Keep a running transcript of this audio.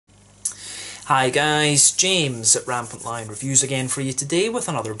Hi guys, James at Rampant Lion Reviews again for you today with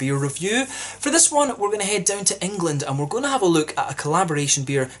another beer review. For this one we're going to head down to England and we're going to have a look at a collaboration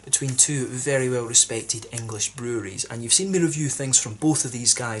beer between two very well respected English breweries, and you've seen me review things from both of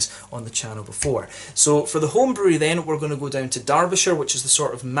these guys on the channel before. So for the home brewery then we're going to go down to Derbyshire, which is the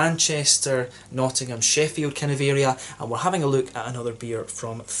sort of Manchester, Nottingham, Sheffield kind of area, and we're having a look at another beer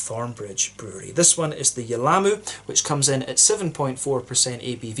from Thornbridge Brewery. This one is the Yelamu, which comes in at 7.4%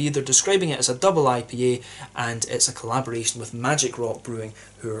 ABV. They're describing it as a double IPA, and it's a collaboration with Magic Rock Brewing,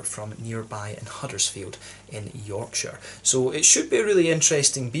 who are from nearby in Huddersfield in Yorkshire. So it should be a really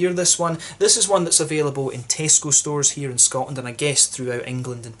interesting beer, this one. This is one that's available in Tesco stores here in Scotland, and I guess throughout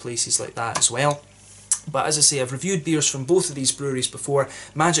England and places like that as well. But as I say, I've reviewed beers from both of these breweries before.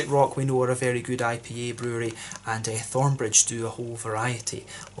 Magic Rock we know are a very good IPA brewery, and Thornbridge do a whole variety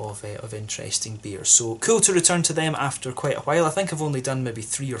of interesting beers. So cool to return to them after quite a while. I think I've only done maybe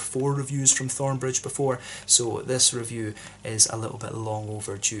 3 or 4 reviews from Thornbridge before, so this review is a little bit long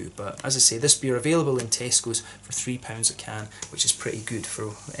overdue. But as I say, this beer available in Tesco's for £3 a can, which is pretty good for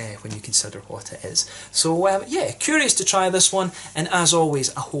when you consider what it is. So yeah, curious to try this one, and as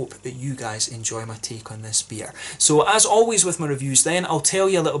always I hope that you guys enjoy my take on this beer. So as always with my reviews then, I'll tell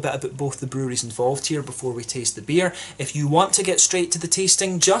you a little bit about both the breweries involved here before we taste the beer. If you want to get straight to the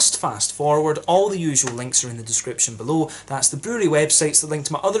tasting, just fast forward. All the usual links are in the description below. That's the brewery websites, the link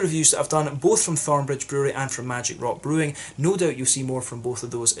to my other reviews that I've done both from Thornbridge Brewery and from Magic Rock Brewing. No doubt you'll see more from both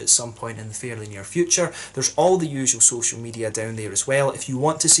of those at some point in the fairly near future. There's all the usual social media down there as well. If you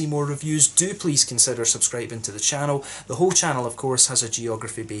want to see more reviews, do please consider subscribing to the channel. The whole channel of course has a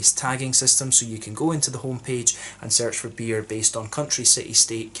geography based tagging system, so you can go into the home page and search for beer based on country, city,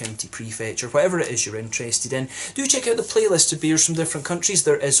 state, county, prefecture, whatever it is you're interested in. Do check out the playlist of beers from different countries.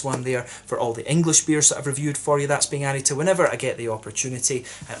 There is one there for all the English beers that I've reviewed for you. That's being added to whenever I get the opportunity.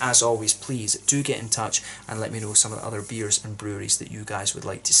 And as always, please do get in touch and let me know some of the other beers and breweries that you guys would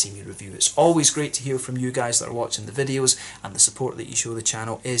like to see me review. It's always great to hear from you guys that are watching the videos, and the support that you show the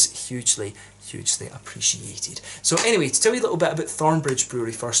channel is hugely appreciated. So anyway, to tell you a little bit about Thornbridge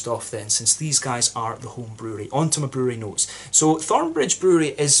Brewery first off then, since these guys are the home brewery. On to my brewery notes. So Thornbridge Brewery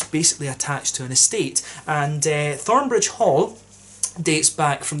is basically attached to an estate, and Thornbridge Hall dates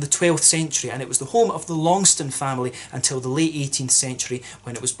back from the 12th century, and it was the home of the Longston family until the late 18th century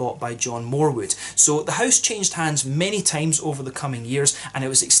when it was bought by John Morwood. So the house changed hands many times over the coming years, and it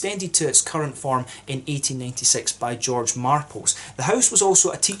was extended to its current form in 1896 by George Marples. The house was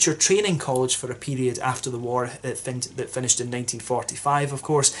also a teacher training college for a period after the war that finished in 1945 of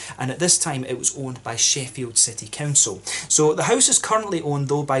course, and at this time it was owned by Sheffield City Council. So the house is currently owned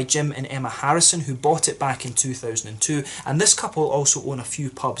though by Jim and Emma Harrison, who bought it back in 2002, and this couple also own a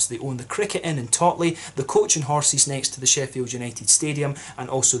few pubs. They own the Cricket Inn in Totley, the Coach and Horses next to the Sheffield United Stadium, and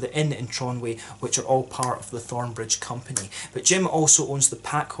also the Inn in Tronway, which are all part of the Thornbridge Company. But Jim also owns the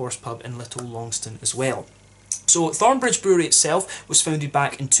Packhorse pub in Little Longston as well. So Thornbridge Brewery itself was founded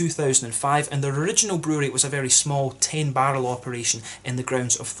back in 2005, and their original brewery was a very small 10-barrel operation in the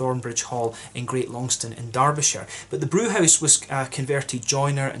grounds of Thornbridge Hall in Great Longston in Derbyshire. But the brewhouse was a converted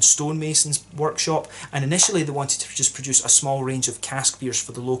joiner and stonemason's workshop, and initially they wanted to just produce a small range of cask beers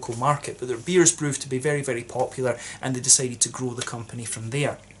for the local market, but their beers proved to be very popular, and they decided to grow the company from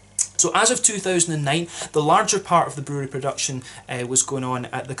there. So as of 2009, the larger part of the brewery production was going on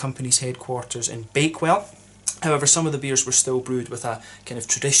at the company's headquarters in Bakewell. However, some of the beers were still brewed with a kind of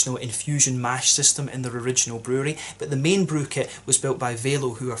traditional infusion mash system in their original brewery, but the main brew kit was built by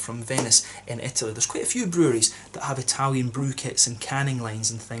Velo, who are from Venice in Italy. There's quite a few breweries that have Italian brew kits and canning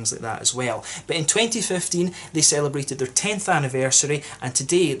lines and things like that as well. But in 2015, they celebrated their 10th anniversary, and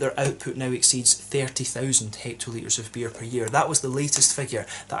today their output now exceeds 30,000 hectolitres of beer per year. That was the latest figure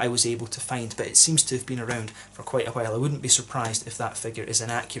that I was able to find, but it seems to have been around for quite a while. I wouldn't be surprised if that figure is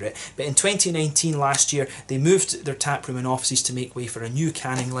inaccurate. But in 2019, last year, they moved their taproom and offices to make way for a new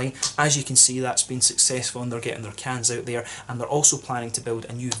canning line. As you can see, that's been successful and they're getting their cans out there, and they're also planning to build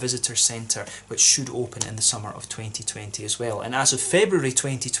a new visitor centre which should open in the summer of 2020 as well. And as of February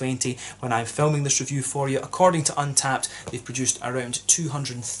 2020, when I'm filming this review for you, according to Untappd, they've produced around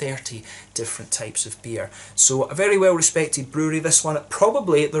 230 different types of beer. So a very well respected brewery, this one.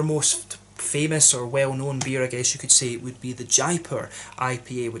 Probably their most famous or well-known beer, I guess you could say, would be the Jaipur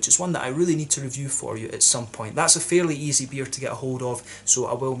IPA, which is one that I really need to review for you at some point. That's a fairly easy beer to get a hold of, so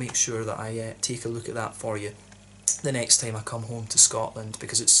I will make sure that I take a look at that for you the next time I come home to Scotland,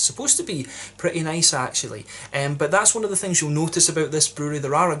 because it's supposed to be pretty nice actually. But that's one of the things you'll notice about this brewery.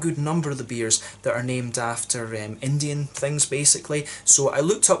 There are a good number of the beers that are named after Indian things basically. So I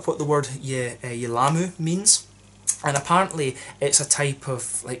looked up what the word Yelamu means, And apparently it's a type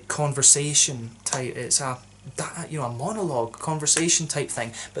of like conversation type, it's a monologue, conversation type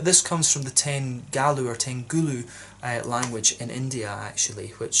thing. But this comes from the Tengalu or Tengulu language in India actually,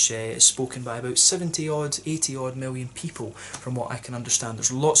 which is spoken by about 70 odd, 80 odd million people from what I can understand.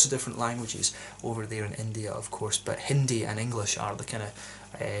 There's lots of different languages over there in India, of course, but Hindi and English are the kind of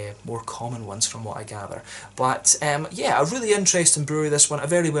more common ones from what I gather. But yeah, a really interesting brewery this one, a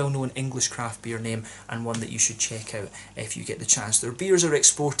very well known English craft beer name, and one that you should check out if you get the chance. Their beers are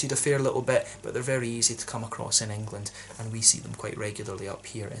exported a fair little bit, but they're very easy to come across in England, and we see them quite regularly up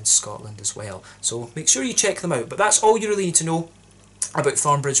here in Scotland as well. So make sure you check them out. But that's all you really need to know about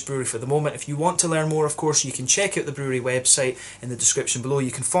Thornbridge Brewery for the moment. If you want to learn more, of course, you can check out the brewery website in the description below.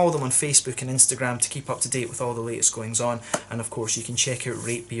 You can follow them on Facebook and Instagram to keep up to date with all the latest goings on, and of course you can check out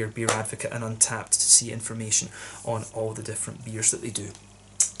Rate Beer, Beer Advocate and Untappd to see information on all the different beers that they do.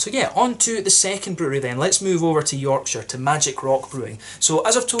 So yeah, on to the second brewery then. Let's move over to Yorkshire, to Magic Rock Brewing. So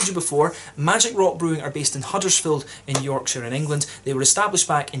as I've told you before, Magic Rock Brewing are based in Huddersfield in Yorkshire in England. They were established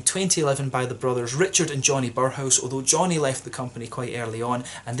back in 2011 by the brothers Richard and Johnny Burhouse, although Johnny left the company quite early on,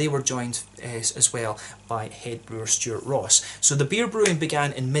 and they were joined as well by head brewer Stuart Ross. So the beer brewing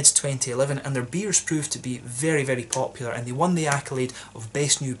began in mid-2011, and their beers proved to be very, very popular, and they won the accolade of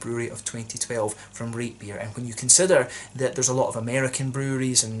Best New Brewery of 2012 from Rate Beer. And when you consider that there's a lot of American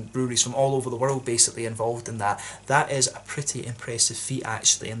breweries and breweries from all over the world basically involved in that, that is a pretty impressive feat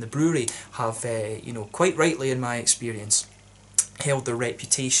actually. And the brewery have, quite rightly in my experience, held their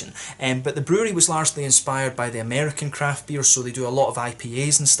reputation. But the brewery was largely inspired by the American craft beer, so they do a lot of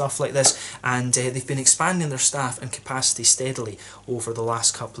IPAs and stuff like this, and they've been expanding their staff and capacity steadily over the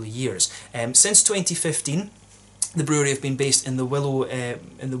last couple of years. Since 2015, the brewery have been based in the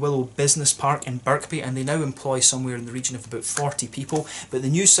Willow Business Park in Birkby, and they now employ somewhere in the region of about 40 people. But the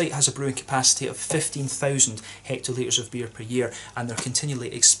new site has a brewing capacity of 15,000 hectolitres of beer per year, and they're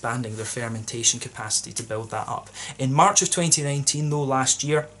continually expanding their fermentation capacity to build that up. In March of 2019, though, last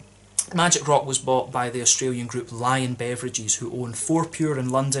year, Magic Rock was bought by the Australian group Lion Beverages, who own 4Pure in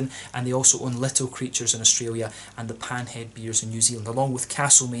London, and they also own Little Creatures in Australia and the Panhead Beers in New Zealand, along with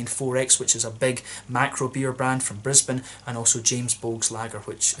Castlemaine 4X, which is a big macro beer brand from Brisbane, and also James Boag's Lager,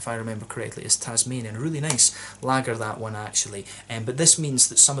 which, if I remember correctly, is Tasmanian. A really nice lager, that one, actually. But this means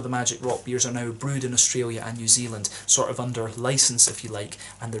that some of the Magic Rock beers are now brewed in Australia and New Zealand, sort of under licence, if you like,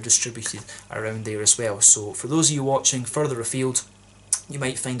 and they're distributed around there as well. So for those of you watching further afield, you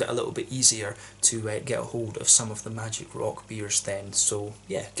might find it a little bit easier to get a hold of some of the Magic Rock beers then. So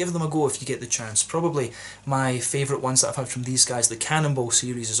yeah, give them a go if you get the chance. Probably my favourite ones that I've had from these guys, the Cannonball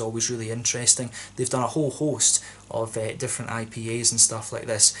series, is always really interesting. They've done a whole host of different IPAs and stuff like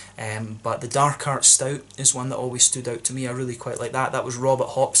this, but the Dark Art Stout is one that always stood out to me. I really quite like that. That was Rob at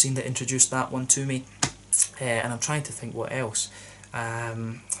Hopscene that introduced that one to me, and I'm trying to think what else.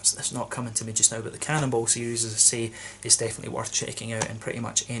 It's not coming to me just now, but the Cannonball series, as I say, is definitely worth checking out, and pretty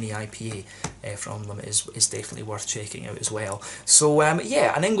much any IPA from them is definitely worth checking out as well. So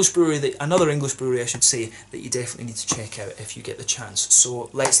yeah, another English brewery I should say, that you definitely need to check out if you get the chance. So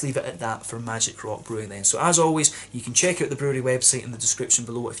let's leave it at that for Magic Rock Brewing then. So as always, you can check out the brewery website in the description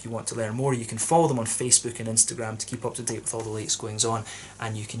below if you want to learn more. You can follow them on Facebook and Instagram to keep up to date with all the latest goings on,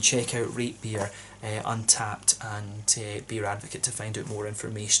 and you can check out Rate Beer, Untappd and Beer Advocate to find out more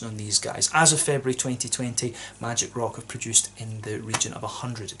information on these guys. As of February 2020, Magic Rock have produced in the region of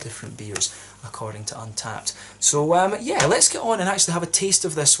 100 different beers, according to Untappd. So yeah, let's get on and actually have a taste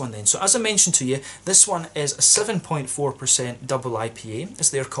of this one then. So as I mentioned to you, this one is a 7.4% double IPA,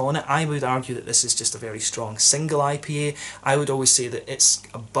 as they're calling it. I would argue that this is just a very strong single IPA. I would always say that it's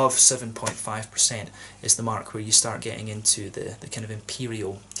above 7.5% is the mark where you start getting into the kind of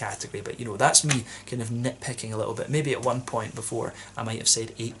imperial category. But you know, that's me kind of nitpicking a little bit. Maybe at one point before I might have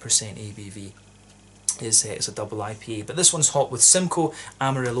said 8% ABV is a double IPA, but this one's hot with Simcoe,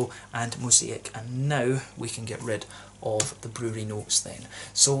 Amarillo and Mosaic, and now we can get rid of the brewery notes then.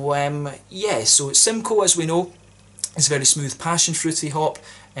 So yeah, so Simcoe, as we know, is a very smooth passion fruity hop.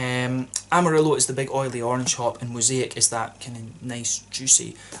 Amarillo is the big oily orange hop, and Mosaic is that kind of nice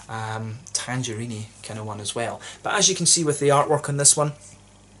juicy tangerine kind of one as well. But as you can see with the artwork on this one,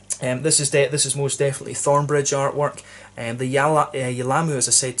 this is most definitely Thornbridge artwork. The Yelamu, as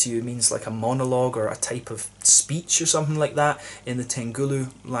I said to you, means like a monologue or a type of speech or something like that in the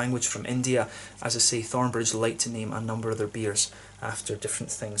Tengulu language from India. As I say, Thornbridge like to name a number of their beers after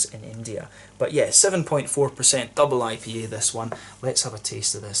different things in India. But yeah, 7.4% double IPA this one. Let's have a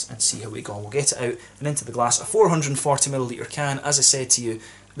taste of this and see how we go. We'll get it out and into the glass. A 440ml can. As I said to you,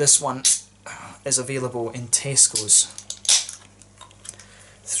 this one is available in Tesco's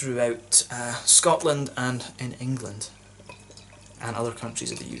throughout Scotland and in England and other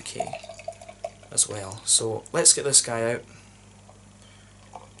countries of the UK as well. So let's get this guy out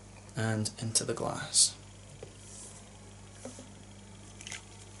and into the glass.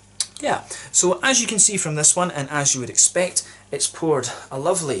 Yeah, so as you can see from this one, and as you would expect, it's poured a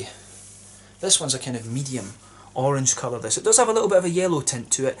lovely, this one's a kind of medium orange colour. This, it does have a little bit of a yellow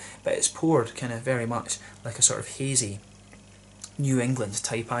tint to it, but it's poured kind of very much like a sort of hazy New England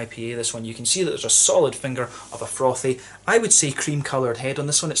type IPA. This one, you can see that there's a solid finger of a frothy, I would say cream coloured head on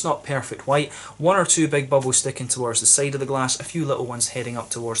this one. It's not perfect white, one or two big bubbles sticking towards the side of the glass, a few little ones heading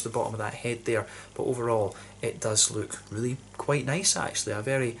up towards the bottom of that head there, but overall it does look really quite nice actually. A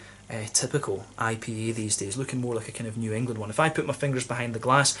very typical IPA these days, looking more like a kind of New England one. If I put my fingers behind the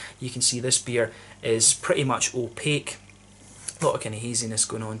glass, you can see this beer is pretty much opaque, a lot of kind of haziness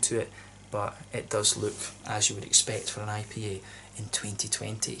going on to it, but it does look as you would expect for an IPA in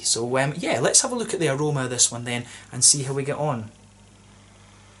 2020. So yeah, let's have a look at the aroma of this one then and see how we get on.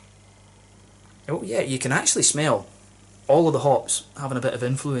 Oh yeah, you can actually smell all of the hops having a bit of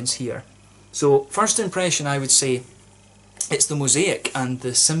influence here. So first impression, I would say it's the Mosaic and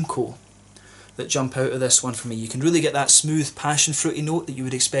the Simcoe that jump out of this one for me. You can really get that smooth passion fruity note that you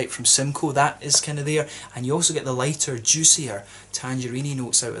would expect from Simcoe. That is kind of there, and you also get the lighter, juicier tangerine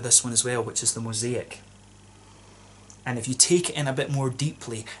notes out of this one as well, which is the Mosaic. And if you take it in a bit more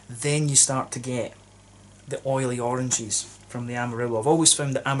deeply, then you start to get the oily oranges from the Amarillo. I've always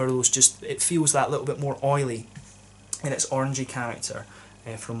found that Amarillo's just, it feels that little bit more oily in its orangey character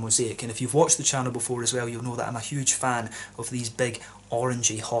from Mosaic. And if you've watched the channel before as well, you'll know that I'm a huge fan of these big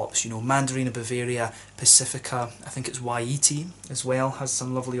orangey hops. You know, Mandarina Bavaria, Pacifica, I think it's Waiti as well, has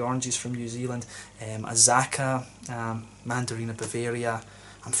some lovely oranges from New Zealand. Azaka, Mandarina Bavaria,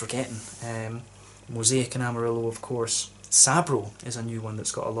 I'm forgetting. Mosaic and Amarillo, of course. Sabro is a new one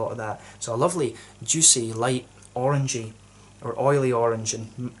that's got a lot of that. So a lovely, juicy, light, orangey, or oily orange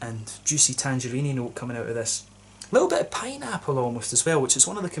and juicy tangerine note coming out of this. A little bit of pineapple almost as well, which is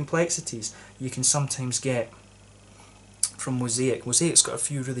one of the complexities you can sometimes get from Mosaic. Mosaic's got a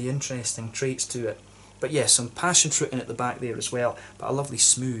few really interesting traits to it. But yes, some passion fruit in at the back there as well, but a lovely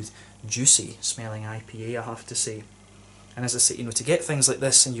smooth, juicy smelling IPA, I have to say. And as I say, you know, to get things like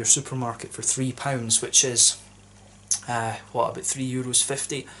this in your supermarket for £3, which is, what, about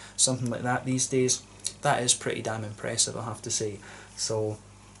 €3.50, something like that these days, that is pretty damn impressive, I have to say. So,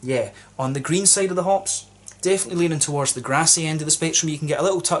 yeah, on the green side of the hops, definitely leaning towards the grassy end of the spectrum. You can get a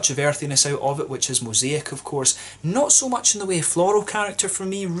little touch of earthiness out of it, which is Mosaic, of course. Not so much in the way of floral character for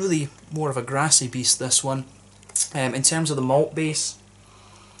me, really more of a grassy beast, this one. In terms of the malt base,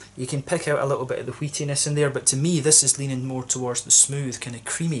 you can pick out a little bit of the wheatiness in there, but to me this is leaning more towards the smooth, kind of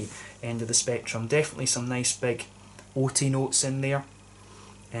creamy end of the spectrum. Definitely some nice big oaty notes in there.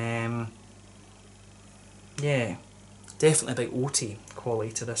 Yeah, definitely a big oaty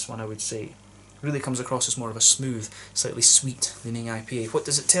quality to this one, I would say. Really comes across as more of a smooth, slightly sweet leaning IPA. What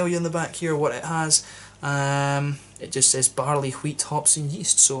does it tell you in the back here, what it has? It just says barley, wheat, hops and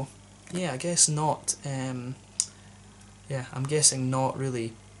yeast, so yeah, I guess not. Yeah, I'm guessing not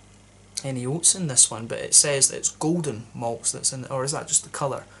really any oats in this one, but it says that it's golden malts that's in it, or is that just the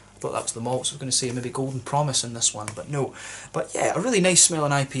colour? I thought that was the malts. I was going to say maybe golden promise in this one, but no. But yeah, a really nice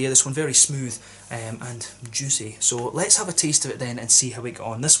smelling IPA, this one, very smooth and juicy. So let's have a taste of it then and see how we get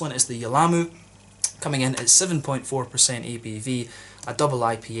on. This one is the Yelamu, coming in at 7.4% ABV, a double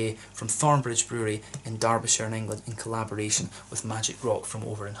IPA from Thornbridge Brewery in Derbyshire in England in collaboration with Magic Rock from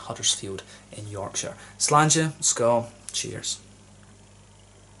over in Huddersfield in Yorkshire. Slàinte, skål, cheers.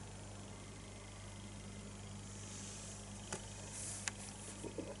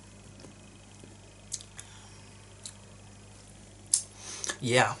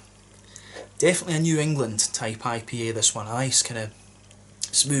 Yeah, definitely a New England type IPA, this one. A nice kind of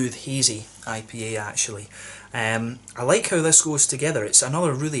smooth, hazy IPA actually. I like how this goes together. It's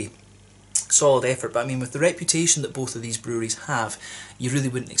another really solid effort, but I mean, with the reputation that both of these breweries have, you really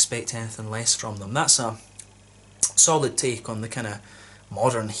wouldn't expect anything less from them. That's a solid take on the kind of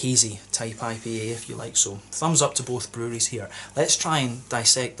modern, hazy type IPA, if you like. So thumbs up to both breweries here. Let's try and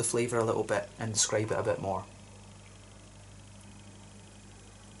dissect the flavour a little bit and describe it a bit more.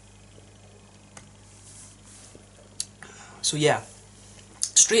 So yeah,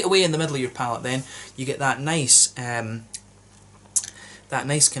 straight away in the middle of your palate then, you get that nice kind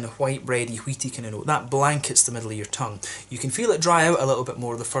of white bready, wheaty kind of note. That blankets the middle of your tongue. You can feel it dry out a little bit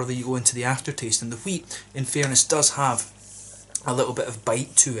more the further you go into the aftertaste, and the wheat, in fairness, does have a little bit of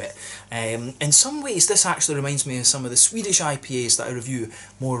bite to it. In some ways this actually reminds me of some of the Swedish IPAs that I review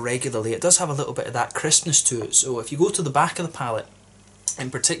more regularly. It does have a little bit of that crispness to it, so if you go to the back of the palate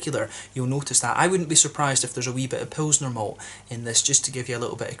in particular, you'll notice that. I wouldn't be surprised if there's a wee bit of Pilsner malt in this, just to give you a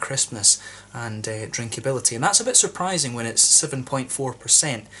little bit of crispness and drinkability. And that's a bit surprising when it's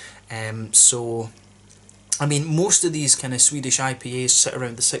 7.4%. So, I mean, most of these kind of Swedish IPAs sit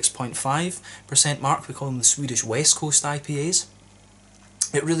around the 6.5% mark. We call them the Swedish West Coast IPAs.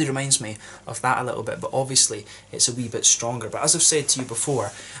 It really reminds me of that a little bit, but obviously it's a wee bit stronger. But as I've said to you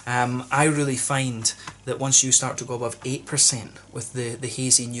before, I really find that once you start to go above 8% with the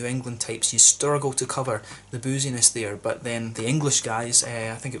hazy New England types, you struggle to cover the booziness there. But then the English guys,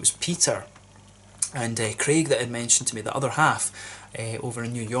 I think it was Peter and Craig that had mentioned to me, the other half over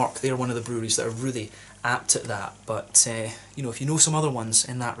in New York, they're one of the breweries that are really apt at that. But you know, if you know some other ones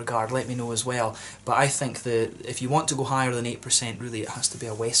in that regard, let me know as well. But I think that if you want to go higher than 8%, really it has to be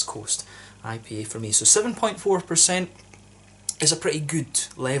a West Coast IPA for me. So 7.4% is a pretty good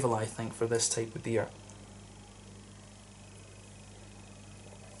level, I think, for this type of beer.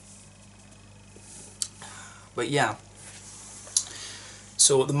 But yeah,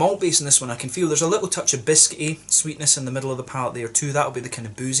 so the malt base in this one, I can feel there's a little touch of biscuity sweetness in the middle of the palate there too. That'll be the kind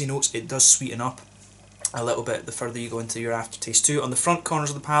of boozy notes. It does sweeten up a little bit the further you go into your aftertaste too. On the front corners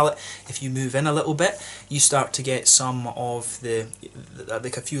of the palate, if you move in a little bit, you start to get some of the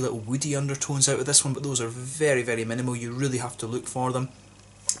like a few little woody undertones out of this one, but those are very, very minimal. You really have to look for them.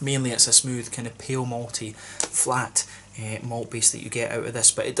 Mainly it's a smooth kind of pale malty, flat malt base that you get out of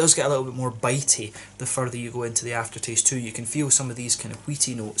this, but it does get a little bit more bitey the further you go into the aftertaste too. You can feel some of these kind of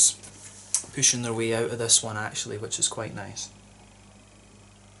wheaty notes pushing their way out of this one actually, which is quite nice.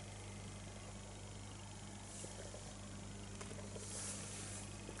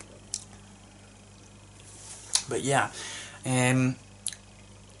 But yeah,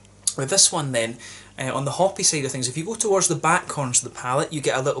 with this one then, on the hoppy side of things, if you go towards the back corners of the palate, you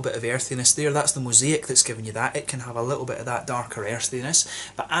get a little bit of earthiness there. That's the mosaic that's giving you that. It can have a little bit of that darker earthiness.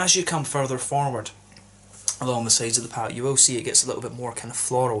 But as you come further forward along the sides of the palate, you will see it gets a little bit more kind of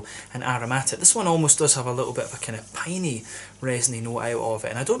floral and aromatic. This one almost does have a little bit of a kind of piney, resiny note out of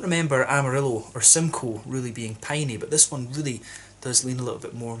it. And I don't remember Amarillo or Simcoe really being piney, but this one really does lean a little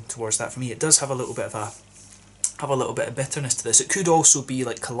bit more towards that for me. It does have a little bit of bitterness to this. It could also be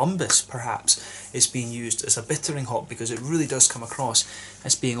like Columbus, perhaps, is being used as a bittering hop, because it really does come across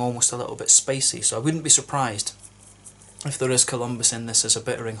as being almost a little bit spicy. So I wouldn't be surprised if there is Columbus in this as a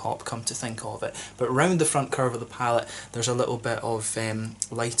bittering hop, come to think of it. But round the front curve of the palate, there's a little bit of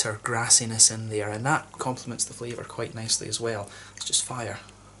lighter grassiness in there, and that complements the flavour quite nicely as well. Let's just fire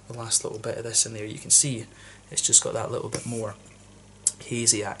the last little bit of this in there. You can see it's just got that little bit more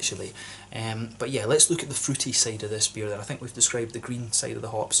hazy actually. But yeah, let's look at the fruity side of this beer then. I think we've described the green side of the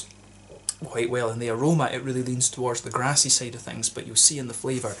hops quite well. In the aroma, it really leans towards the grassy side of things, but you'll see in the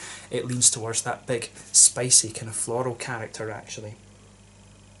flavour it leans towards that big spicy kind of floral character actually.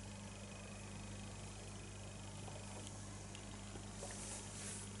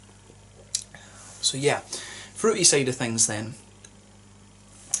 So yeah, fruity side of things then.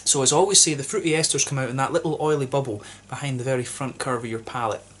 So as I always say, the fruity esters come out in that little oily bubble behind the very front curve of your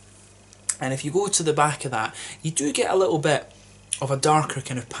palate. And if you go to the back of that, you do get a little bit of a darker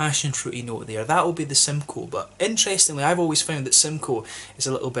kind of passion fruity note there. That will be the Simcoe, but interestingly I've always found that Simcoe is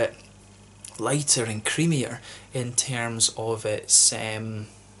a little bit lighter and creamier in terms of its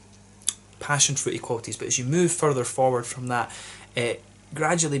passion fruity qualities, but as you move further forward from that, it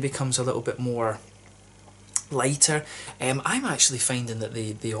gradually becomes a little bit more lighter. I'm actually finding that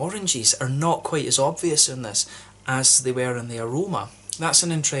the oranges are not quite as obvious in this as they were in the aroma. That's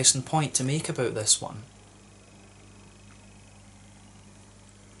an interesting point to make about this one.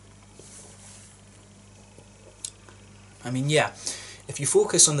 I mean, yeah, if you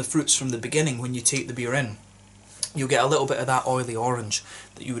focus on the fruits from the beginning when you take the beer in, you'll get a little bit of that oily orange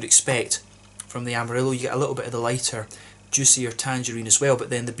that you would expect from the Amarillo. You get a little bit of the lighter, juicier tangerine as well,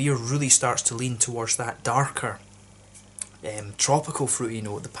 but then the beer really starts to lean towards that darker tropical fruity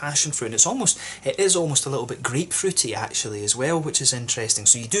note, the passion fruit, and it is almost a little bit grapefruity actually as well, which is interesting.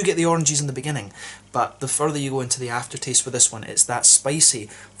 So you do get the oranges in the beginning, but the further you go into the aftertaste with this one, it's that spicy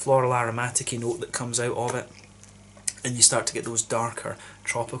floral aromatic note that comes out of it, and you start to get those darker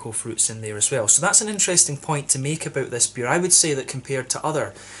tropical fruits in there as well. So that's an interesting point to make about this beer. I would say that compared to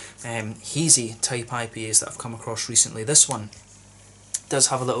other hazy type IPAs that I've come across recently, this one does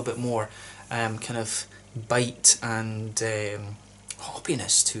have a little bit more kind of bite and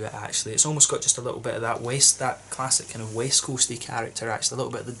hoppiness to it actually. It's almost got just a little bit of that classic kind of West Coasty character actually, a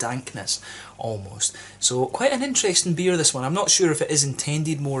little bit of the dankness almost. So quite an interesting beer, this one. I'm not sure if it is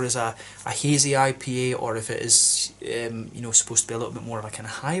intended more as a hazy IPA, or if it is you know, supposed to be a little bit more of a kind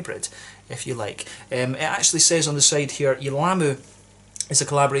of hybrid, if you like. It actually says on the side here, Yelamu It's a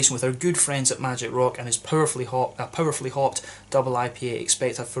collaboration with our good friends at Magic Rock and is powerfully hopped double IPA.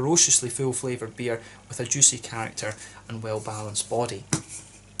 Expect a ferociously full flavoured beer with a juicy character and well balanced body.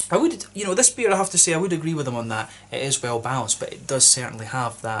 I would, this beer, I have to say, I would agree with them on that. It is well balanced, but it does certainly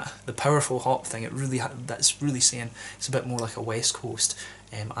have the powerful hop thing. That's really saying it's a bit more like a West Coast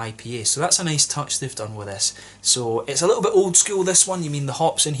IPA. So that's a nice touch they've done with this. So it's a little bit old school, this one. You mean the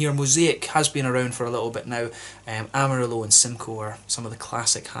hops in here. Mosaic has been around for a little bit now. Amarillo and Simcoe are some of the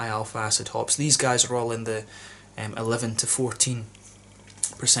classic high alpha acid hops. These guys are all in the 11 to 14%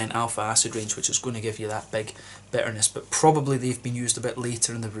 alpha acid range, which is going to give you that big bitterness, but probably they've been used a bit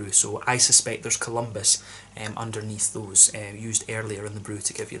later in the brew, so I suspect there's Columbus underneath those, used earlier in the brew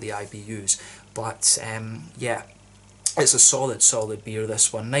to give you the IBUs. But yeah, it's a solid beer,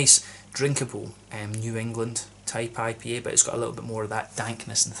 this one. Nice drinkable New England type IPA, but it's got a little bit more of that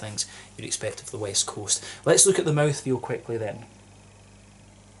dankness and things you'd expect of the West Coast. Let's look at the mouthfeel quickly then.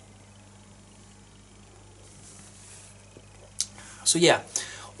 So yeah,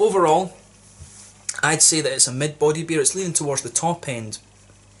 overall, I'd say that it's a mid-bodied beer. It's leaning towards the top end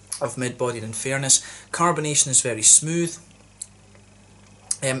of mid-bodied, in fairness. Carbonation is very smooth.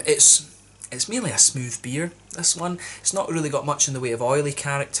 It's mainly a smooth beer, this one. It's not really got much in the way of oily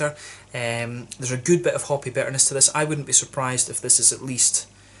character. There's a good bit of hoppy bitterness to this. I wouldn't be surprised if this is at least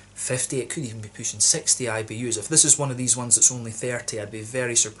 50, it could even be pushing 60 IBUs. If this is one of these ones that's only 30, I'd be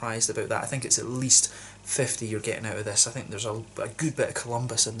very surprised about that. I think it's at least 50 you're getting out of this. I think there's a good bit of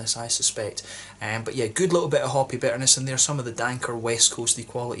Columbus in this, I suspect. But yeah, good little bit of hoppy bitterness in there, some of the danker West Coasty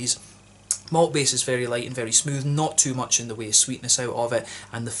qualities. Malt base is very light and very smooth, not too much in the way of sweetness out of it,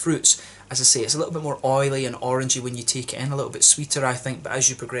 and the fruits, as I say, it's a little bit more oily and orangey when you take it in, a little bit sweeter I think, but as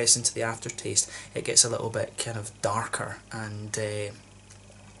you progress into the aftertaste it gets a little bit kind of darker and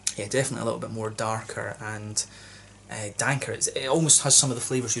yeah, definitely a little bit more darker and danker. It almost has some of the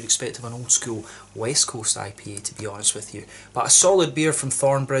flavours you'd expect of an old school West Coast IPA, to be honest with you. But a solid beer from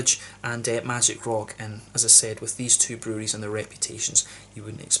Thornbridge and Magic Rock, and as I said, with these two breweries and their reputations, you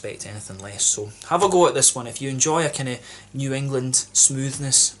wouldn't expect anything less. So have a go at this one. If you enjoy a kind of New England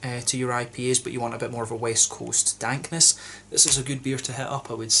smoothness to your IPAs, but you want a bit more of a West Coast dankness, this is a good beer to hit up,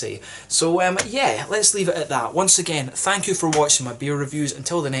 I would say. So yeah, let's leave it at that. Once again, thank you for watching my beer reviews.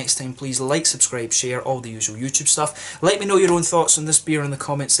 Until the next time, please like, subscribe, share, all the usual YouTube stuff. Let me know your own thoughts on this beer in the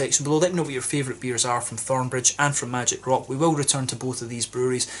comment section below. Let me know what your favourite beers are from Thornbridge and from Magic Rock. We will return to both of these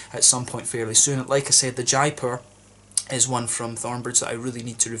breweries at some point fairly soon. Like I said, the Jaipur is one from Thornbridge that I really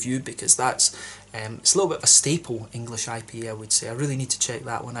need to review, because that's it's a little bit of a staple English IPA, I would say. I really need to check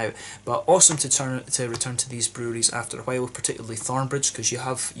that one out. But awesome to return to these breweries after a while, particularly Thornbridge, because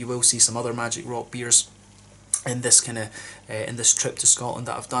you will see some other Magic Rock beers in this in this trip to Scotland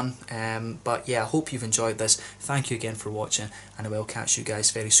that I've done. But yeah, I hope you've enjoyed this. Thank you again for watching, and I will catch you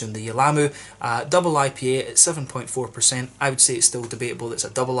guys very soon. The Yelamu double IPA at 7.4%. I would say it's still debatable that it's a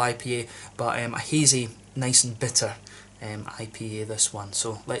double IPA, but a hazy, nice and bitter IPA, this one.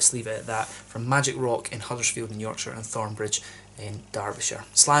 So let's leave it at that. From Magic Rock in Huddersfield in Yorkshire and Thornbridge in Derbyshire.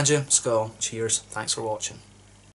 Slàinte, skål, cheers, thanks for watching.